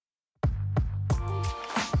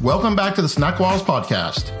Welcome back to the Snack Walls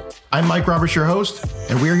podcast. I'm Mike Roberts, your host,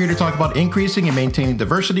 and we're here to talk about increasing and maintaining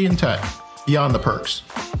diversity in tech beyond the perks.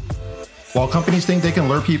 While companies think they can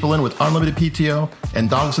lure people in with unlimited PTO and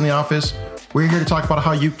dogs in the office, we're here to talk about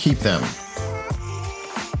how you keep them.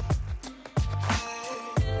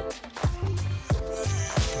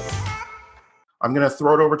 I'm going to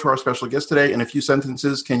throw it over to our special guest today. In a few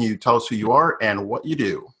sentences, can you tell us who you are and what you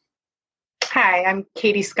do? Hi, I'm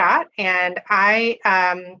Katie Scott, and I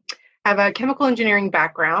have a chemical engineering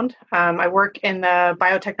background. I work in the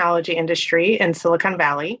biotechnology industry in Silicon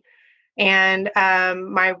Valley, and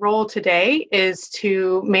my role today is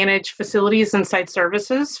to manage facilities and site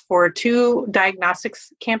services for 2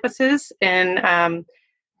 diagnostics campuses in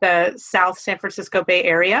the South San Francisco Bay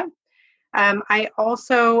Area. I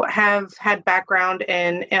also have had background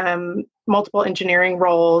in multiple engineering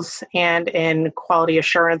roles and in quality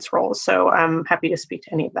assurance roles. So I'm happy to speak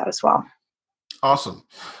to any of that as well. Awesome.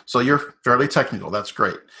 So you're fairly technical. That's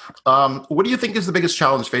great. What do you think is the biggest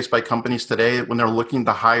challenge faced by companies today when they're looking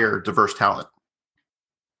to hire diverse talent?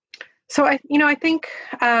 So I think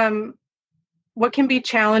what can be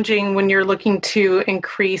challenging when you're looking to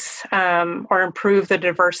increase or improve the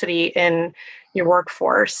diversity in your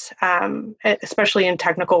workforce, especially in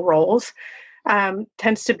technical roles,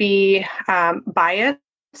 tends to be bias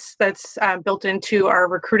that's built into our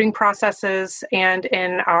recruiting processes and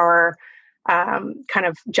in our kind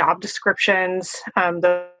of job descriptions,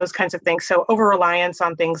 those kinds of things. So over-reliance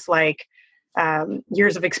on things like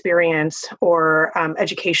years of experience or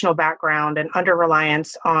educational background, and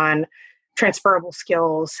under-reliance on transferable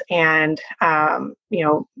skills and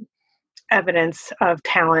evidence of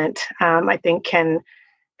talent, I think can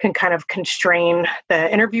kind of constrain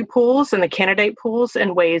the interview pools and the candidate pools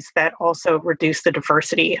in ways that also reduce the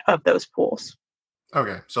diversity of those pools.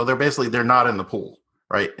 Okay, so they're not in the pool,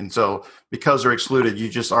 right? And so because they're excluded, you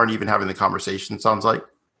just aren't even having the conversation, it sounds like?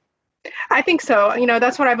 I think so.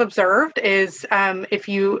 That's what I've observed is if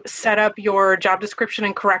you set up your job description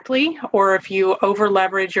incorrectly, or if you over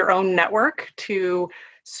leverage your own network to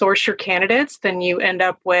source your candidates, then you end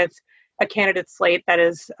up with a candidate slate that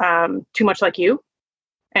is too much like you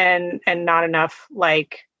and not enough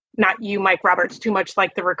like, not you, Mike Roberts, too much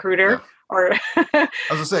like the recruiter, or I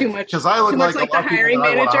was say, too much because I look like the hiring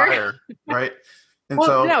manager, hire, right? And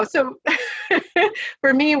so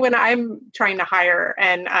for me, when I'm trying to hire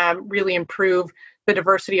and really improve the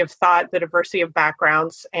diversity of thought, the diversity of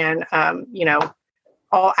backgrounds, and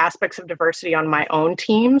all aspects of diversity on my own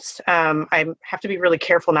teams, I have to be really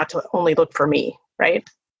careful not to only look for me, right?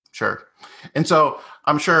 Sure. And so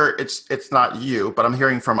I'm sure it's not you, but I'm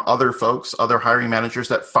hearing from other folks, other hiring managers,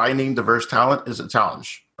 that finding diverse talent is a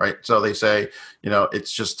challenge, right? So they say,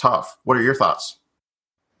 it's just tough. What are your thoughts?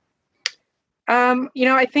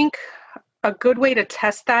 I think a good way to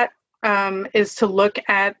test that is to look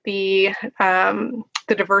at the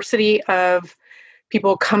diversity of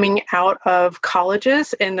people coming out of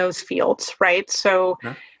colleges in those fields, right? So,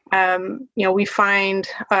 okay. We find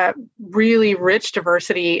really rich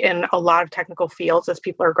diversity in a lot of technical fields as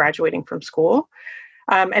people are graduating from school.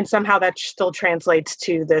 And somehow that still translates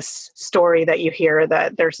to this story that you hear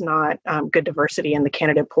that there's not good diversity in the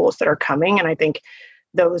candidate pools that are coming. And I think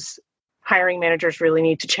those hiring managers really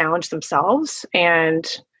need to challenge themselves and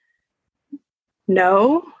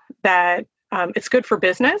know that it's good for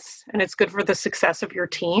business and it's good for the success of your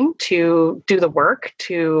team to do the work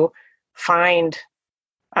to find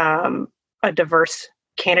a diverse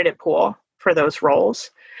candidate pool for those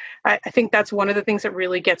roles. I think that's one of the things that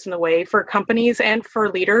really gets in the way for companies and for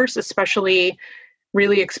leaders, especially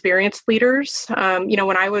really experienced leaders.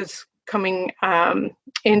 When I was coming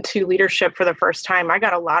into leadership for the first time, I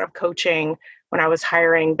got a lot of coaching when I was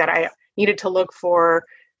hiring that I needed to look for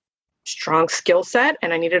strong skill set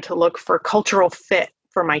and I needed to look for cultural fit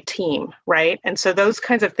for my team, right? And so those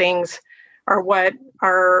kinds of things are what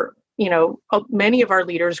are, many of our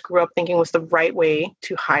leaders grew up thinking was the right way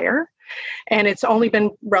to hire. And it's only been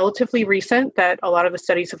relatively recent that a lot of the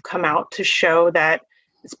studies have come out to show that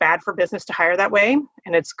it's bad for business to hire that way.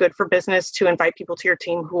 And it's good for business to invite people to your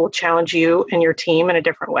team who will challenge you and your team in a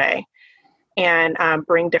different way and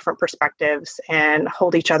bring different perspectives and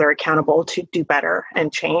hold each other accountable to do better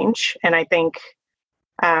and change. And I think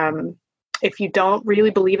if you don't really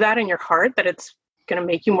believe that in your heart, that it's going to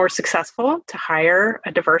make you more successful to hire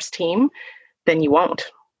a diverse team, then you won't.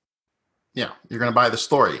 Yeah, you're going to buy the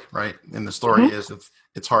story, right? And the story is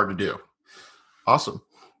it's hard to do. Awesome.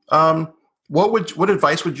 What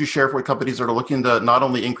advice would you share for companies that are looking to not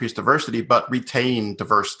only increase diversity, but retain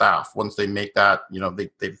diverse staff once they make that,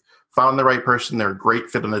 they've found the right person, they're a great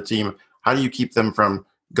fit on the team. How do you keep them from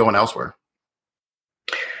going elsewhere?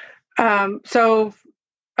 So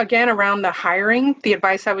again, around the hiring, the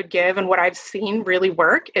advice I would give and what I've seen really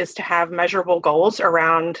work is to have measurable goals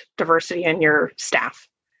around diversity in your staff.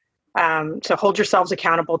 So hold yourselves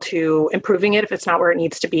accountable to improving it if it's not where it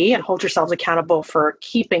needs to be, and hold yourselves accountable for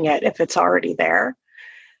keeping it if it's already there.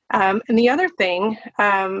 And the other thing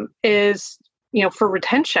is, for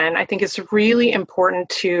retention, I think it's really important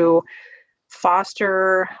to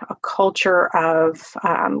foster a culture of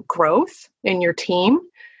growth in your team,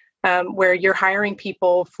 where you're hiring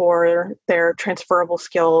people for their transferable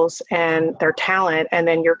skills and their talent, and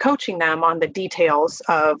then you're coaching them on the details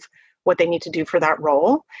of what they need to do for that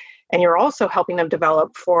role. And you're also helping them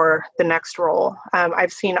develop for the next role.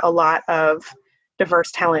 I've seen a lot of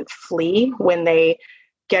diverse talent flee when they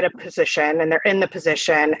get a position and they're in the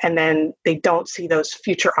position and then they don't see those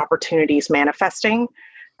future opportunities manifesting.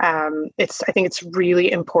 I think it's really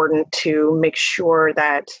important to make sure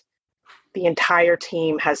that the entire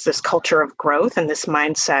team has this culture of growth and this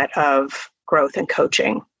mindset of growth and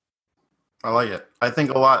coaching. I like it. I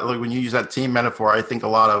think a lot, like when you use that team metaphor, I think a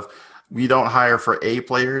lot of, we don't hire for A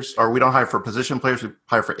players, or we don't hire for position players, we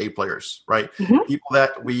hire for A players, right? Mm-hmm. People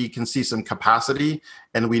that we can see some capacity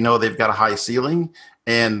and we know they've got a high ceiling,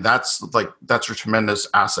 and that's a tremendous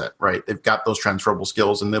asset, right? They've got those transferable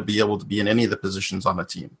skills and they'll be able to be in any of the positions on the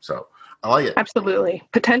team. So I like it. Absolutely.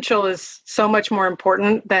 Potential is so much more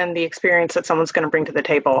important than the experience that someone's going to bring to the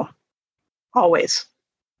table. Always.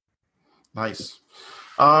 Nice.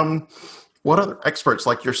 What other experts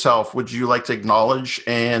like yourself would you like to acknowledge,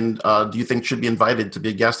 and do you think should be invited to be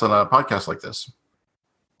a guest on a podcast like this?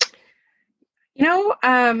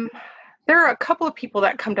 There are a couple of people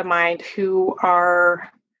that come to mind who are,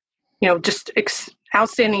 just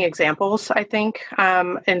outstanding examples, I think,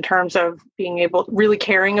 in terms of being really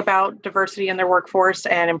caring about diversity in their workforce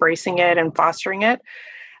and embracing it and fostering it.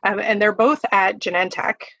 And they're both at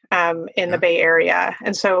Genentech in the Bay Area.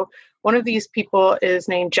 And so one of these people is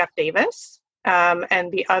named Jeff Davis,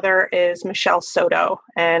 and the other is Michelle Soto.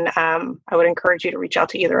 And I would encourage you to reach out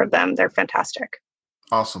to either of them. They're fantastic.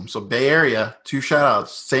 Awesome. So Bay Area, 2 shout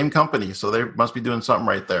outs, same company. So they must be doing something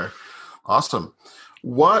right there. Awesome.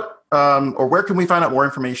 What or where can we find out more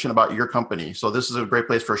information about your company? So this is a great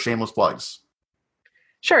place for shameless plugs.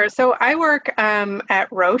 Sure. So I work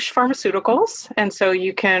at Roche Pharmaceuticals. And so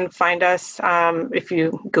you can find us if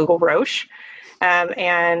you Google Roche.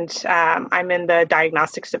 And I'm in the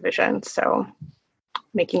diagnostics division, so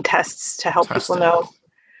making tests to help people know.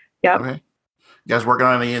 Yep. Okay. You guys working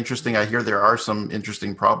on any interesting? I hear there are some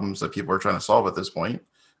interesting problems that people are trying to solve at this point.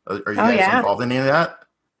 Are you guys involved in any of that?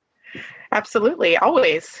 Absolutely,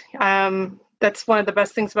 always. That's one of the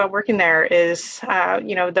best things about working there is,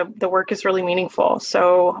 the work is really meaningful.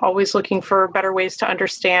 So always looking for better ways to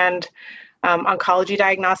understand oncology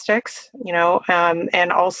diagnostics,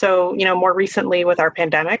 and also, more recently with our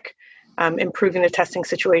pandemic, improving the testing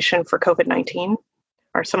situation for COVID-19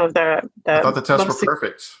 are some of the I thought the tests were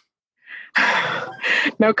perfect.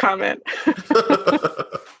 No comment.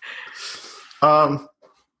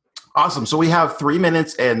 Awesome. So we have 3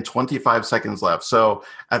 minutes and 25 seconds left. So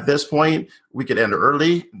at this point, we could end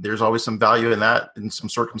early. There's always some value in that in some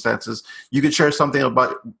circumstances. You could share something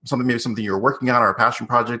about maybe something you're working on or a passion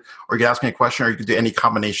project, or you could ask me a question, or you could do any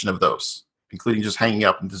combination of those, including just hanging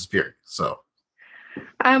up and disappearing. So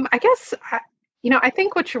I guess, I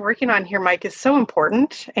think what you're working on here, Mike, is so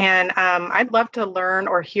important. And I'd love to learn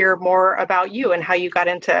or hear more about you and how you got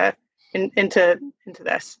into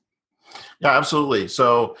this. Yeah, absolutely.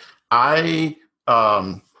 So I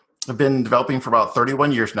have been developing for about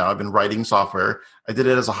 31 years now. I've been writing software. I did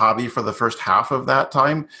it as a hobby for the first half of that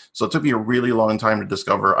time. So it took me a really long time to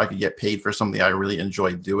discover I could get paid for something I really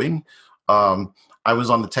enjoyed doing. I was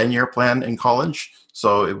on the 10-year plan in college.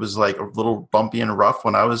 So it was like a little bumpy and rough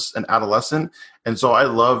when I was an adolescent. And so I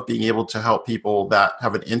love being able to help people that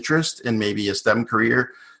have an interest in maybe a STEM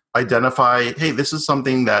career identify, hey, this is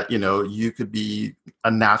something that, you could be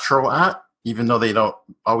a natural at, even though they don't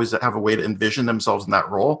always have a way to envision themselves in that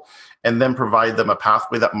role, and then provide them a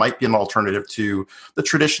pathway that might be an alternative to the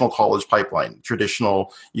traditional college pipeline.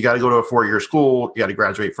 You got to go to a 4-year school, you got to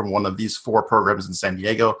graduate from one of these 4 programs in San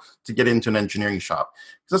Diego to get into an engineering shop.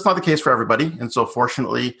 Because that's not the case for everybody. And so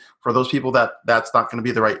fortunately, for those people that's not going to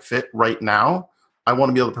be the right fit right now, I want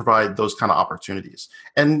to be able to provide those kind of opportunities.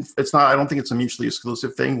 And I don't think it's a mutually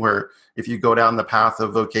exclusive thing where if you go down the path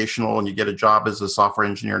of vocational and you get a job as a software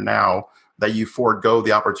engineer now, that you forego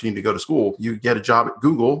the opportunity to go to school. You get a job at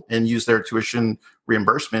Google and use their tuition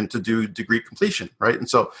reimbursement to do degree completion, right? And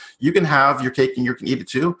so you can have your cake and you can eat it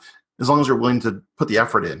too. as long as you're willing to put the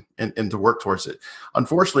effort in and to work towards it.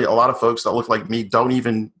 Unfortunately, a lot of folks that look like me don't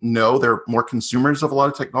even know they're more consumers of a lot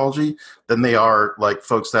of technology than they are like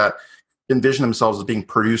folks that envision themselves as being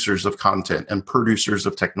producers of content and producers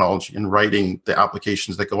of technology and writing the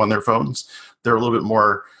applications that go on their phones. They're a little bit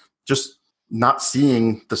more just not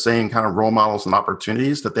seeing the same kind of role models and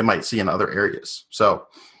opportunities that they might see in other areas. So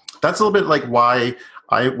that's a little bit like why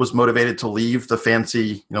I was motivated to leave the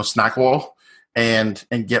fancy, snack wall and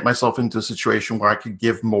get myself into a situation where I could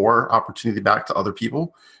give more opportunity back to other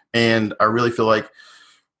people. And I really feel like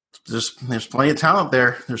there's plenty of talent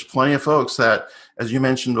there. There's plenty of folks that, as you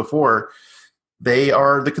mentioned before, they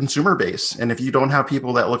are the consumer base. And if you don't have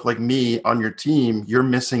people that look like me on your team, you're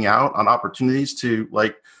missing out on opportunities to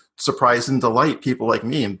like surprise and delight people like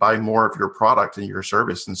me and buy more of your product and your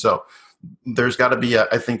service. And so there's got to be,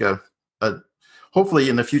 I think, hopefully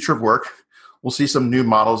in the future of work, we'll see some new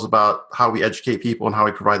models about how we educate people and how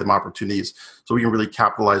we provide them opportunities so we can really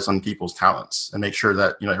capitalize on people's talents and make sure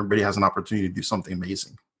that everybody has an opportunity to do something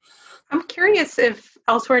amazing. I'm curious if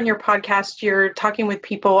elsewhere in your podcast, you're talking with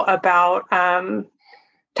people about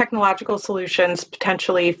technological solutions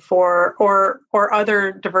potentially for or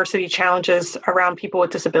other diversity challenges around people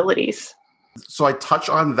with disabilities. So I touch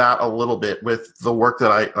on that a little bit with the work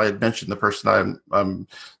that I had mentioned, the person I'm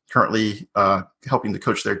currently helping to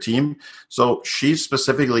coach their team. So she's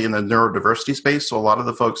specifically in the neurodiversity space. So a lot of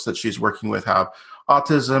the folks that she's working with have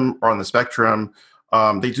autism or on the spectrum.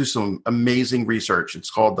 They do some amazing research. It's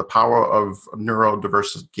called The Power of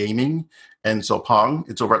Neurodiverse Gaming. And so Pong,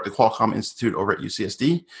 it's over at the Qualcomm Institute over at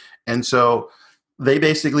UCSD. And so they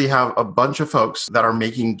basically have a bunch of folks that are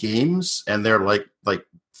making games, and they're like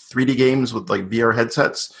 3D games with like VR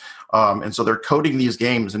headsets. And so they're coding these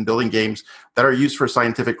games and building games that are used for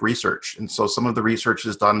scientific research. And so some of the research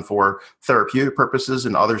is done for therapeutic purposes,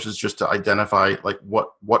 and others is just to identify like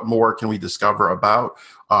what more can we discover about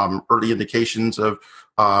early indications of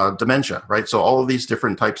dementia, right? So all of these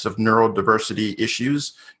different types of neurodiversity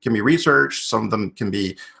issues can be researched. Some of them can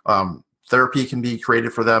be therapy can be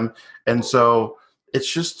created for them. And so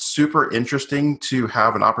it's just super interesting to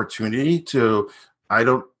have an opportunity to,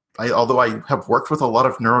 although I have worked with a lot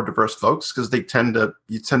of neurodiverse folks, because you tend to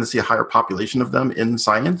see a higher population of them in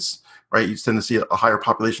science, right? You tend to see a higher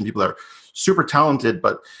population of people that are super talented,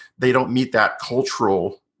 but they don't meet that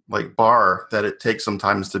cultural like bar that it takes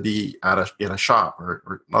sometimes to be in a shop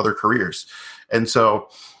or other careers. And so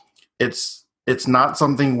it's not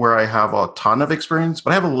something where I have a ton of experience,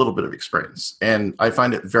 but I have a little bit of experience. And I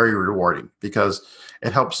find it very rewarding because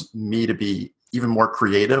it helps me to be even more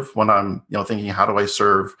creative when I'm, thinking, how do I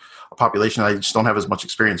serve a population I just don't have as much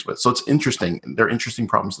experience with? So it's interesting. They're interesting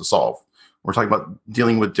problems to solve. We're talking about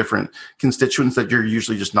dealing with different constituents that you're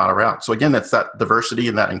usually just not around. So again, that's that diversity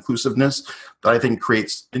and that inclusiveness that I think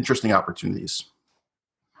creates interesting opportunities.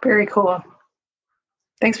 Very cool.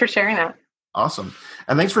 Thanks for sharing that. Awesome.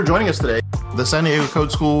 And thanks for joining us today. The San Diego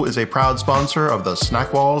Code School is a proud sponsor of the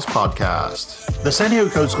Snack Walls podcast. The San Diego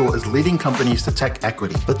Code School is leading companies to tech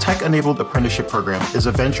equity. The Tech-Enabled Apprenticeship Program is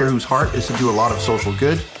a venture whose heart is to do a lot of social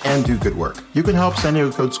good and do good work. You can help San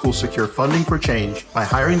Diego Code School secure funding for change by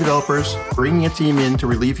hiring developers, bringing a team in to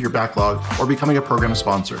relieve your backlog, or becoming a program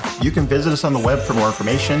sponsor. You can visit us on the web for more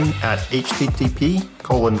information at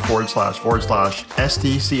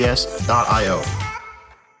http://sdcs.io.